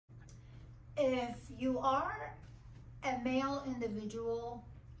If you are a male individual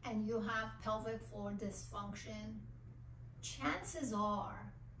and you have pelvic floor dysfunction, chances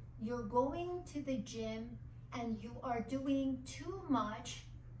are you're going to the gym and you are doing too much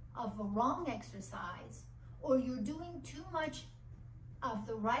of the wrong exercise, or you're doing too much of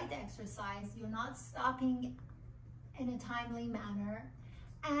the right exercise. You're not stopping in a timely manner,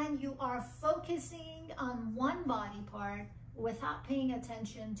 and you are focusing on one body part without paying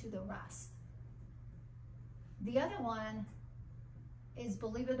attention to the rest. The other one is,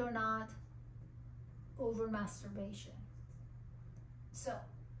 believe it or not, over masturbation. So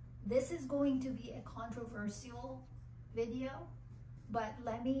this is going to be a controversial video, but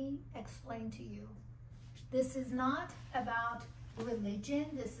let me explain to you. This is not about religion.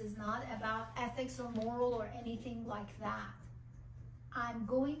 This is not about ethics or moral or anything like that. I'm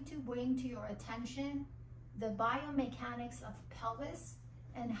going to bring to your attention the biomechanics of pelvis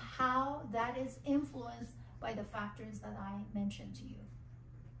and how that is influenced by the factors that I mentioned to you.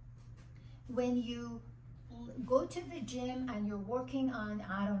 When you go to the gym and you're working on,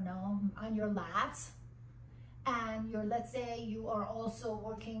 I don't know, on your lats, and let's say you are also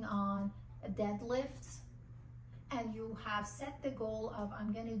working on deadlifts, and you have set the goal of,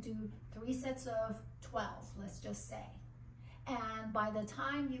 I'm going to do 3 sets of 12, let's just say. And by the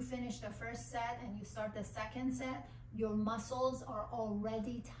time you finish the first set and you start the second set, your muscles are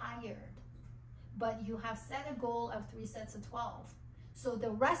already tired. But you have set a goal of 3 sets of 12. So the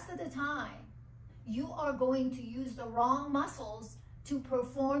rest of the time, you are going to use the wrong muscles to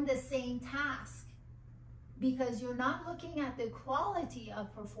perform the same task, because you're not looking at the quality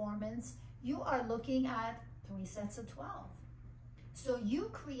of performance, you are looking at 3 sets of 12. So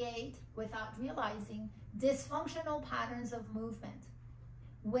you create, without realizing, dysfunctional patterns of movement.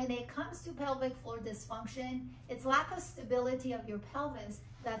 When it comes to pelvic floor dysfunction, it's lack of stability of your pelvis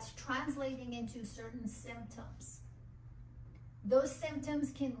that's translating into certain symptoms. Those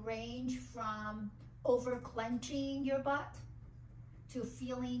symptoms can range from over clenching your butt to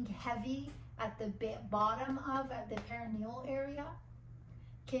feeling heavy at the bottom at the perineal area,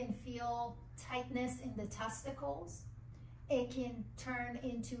 can feel tightness in the testicles. It can turn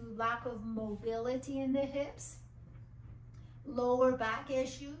into lack of mobility in the hips, lower back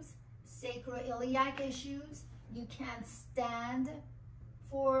issues, sacroiliac issues. You can't stand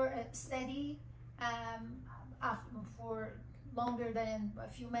for steady for longer than a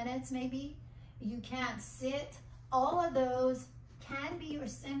few minutes maybe. You can't sit. All of those can be your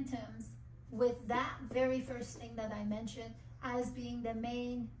symptoms, with that very first thing that I mentioned as being the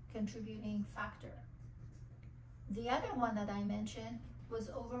main contributing factor. The other one that I mentioned was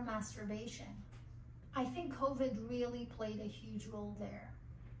over masturbation. I think COVID really played a huge role there.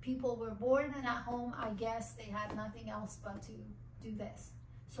 People were bored and at home. I guess they had nothing else but to do this.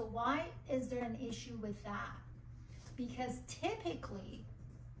 So why is there an issue with that? Because typically,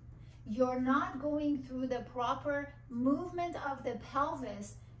 you're not going through the proper movement of the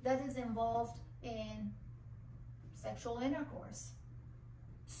pelvis that is involved in sexual intercourse.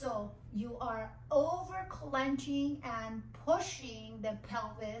 So you are over clenching and pushing the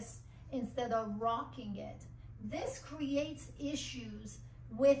pelvis instead of rocking it. This creates issues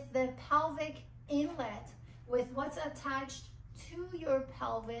with the pelvic inlet, with what's attached to your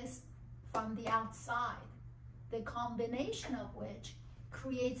pelvis from the outside, the combination of which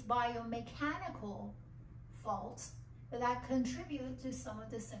creates biomechanical faults that contribute to some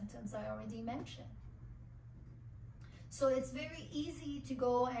of the symptoms I already mentioned. So it's very easy to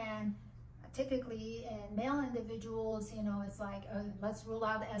go and typically in male individuals, you know, it's like, let's rule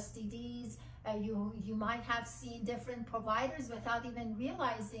out STDs. You might have seen different providers without even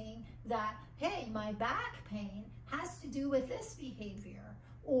realizing that, hey, my back pain has to do with this behavior,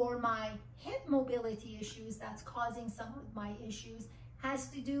 or my hip mobility issues that's causing some of my issues has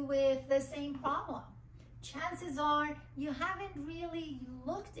to do with the same problem. Chances are you haven't really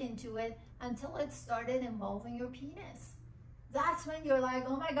looked into it until it started involving your penis. That's when you're like,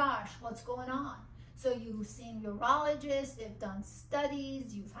 oh my gosh, what's going on? So you've seen urologists, they've done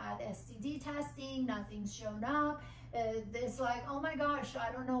studies, you've had STD testing, nothing's shown up. It's like, oh my gosh,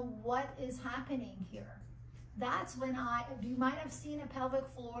 I don't know what is happening here. That's when you might have seen a pelvic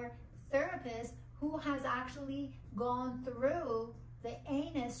floor therapist who has actually gone through the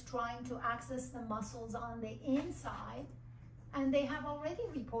anus trying to access the muscles on the inside, and they have already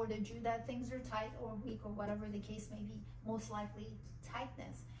reported you that things are tight or weak or whatever the case may be, most likely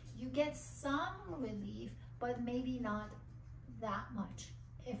tightness. You get some relief, but maybe not that much,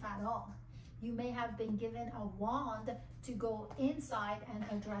 if at all. You may have been given a wand to go inside and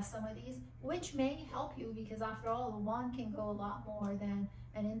address some of these, which may help you, because after all, a wand can go a lot more than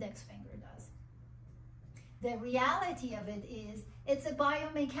an index finger does. The reality of it is it's a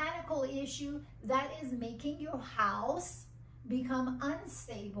biomechanical issue that is making your house become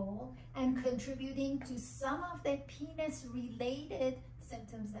unstable and contributing to some of the penis-related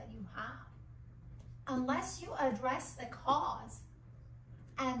symptoms that you have. Unless you address the cause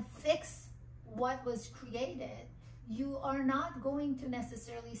and fix what was created, you are not going to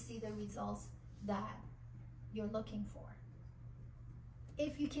necessarily see the results that you're looking for.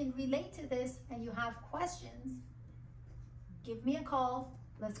 If you can relate to this and you have questions, give me a call.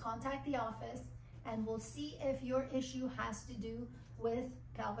 Let's contact the office and we'll see if your issue has to do with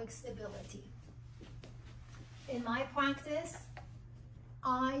pelvic stability. In my practice,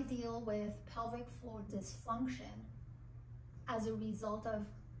 I deal with pelvic floor dysfunction as a result of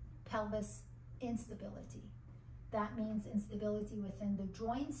pelvis instability. That means instability within the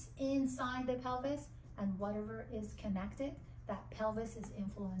joints inside the pelvis and whatever is connected that pelvis is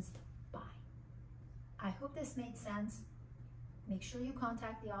influenced by. I hope this made sense. Make sure you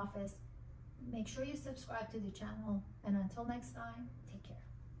contact the office. Make sure you subscribe to the channel. And until next time, take care.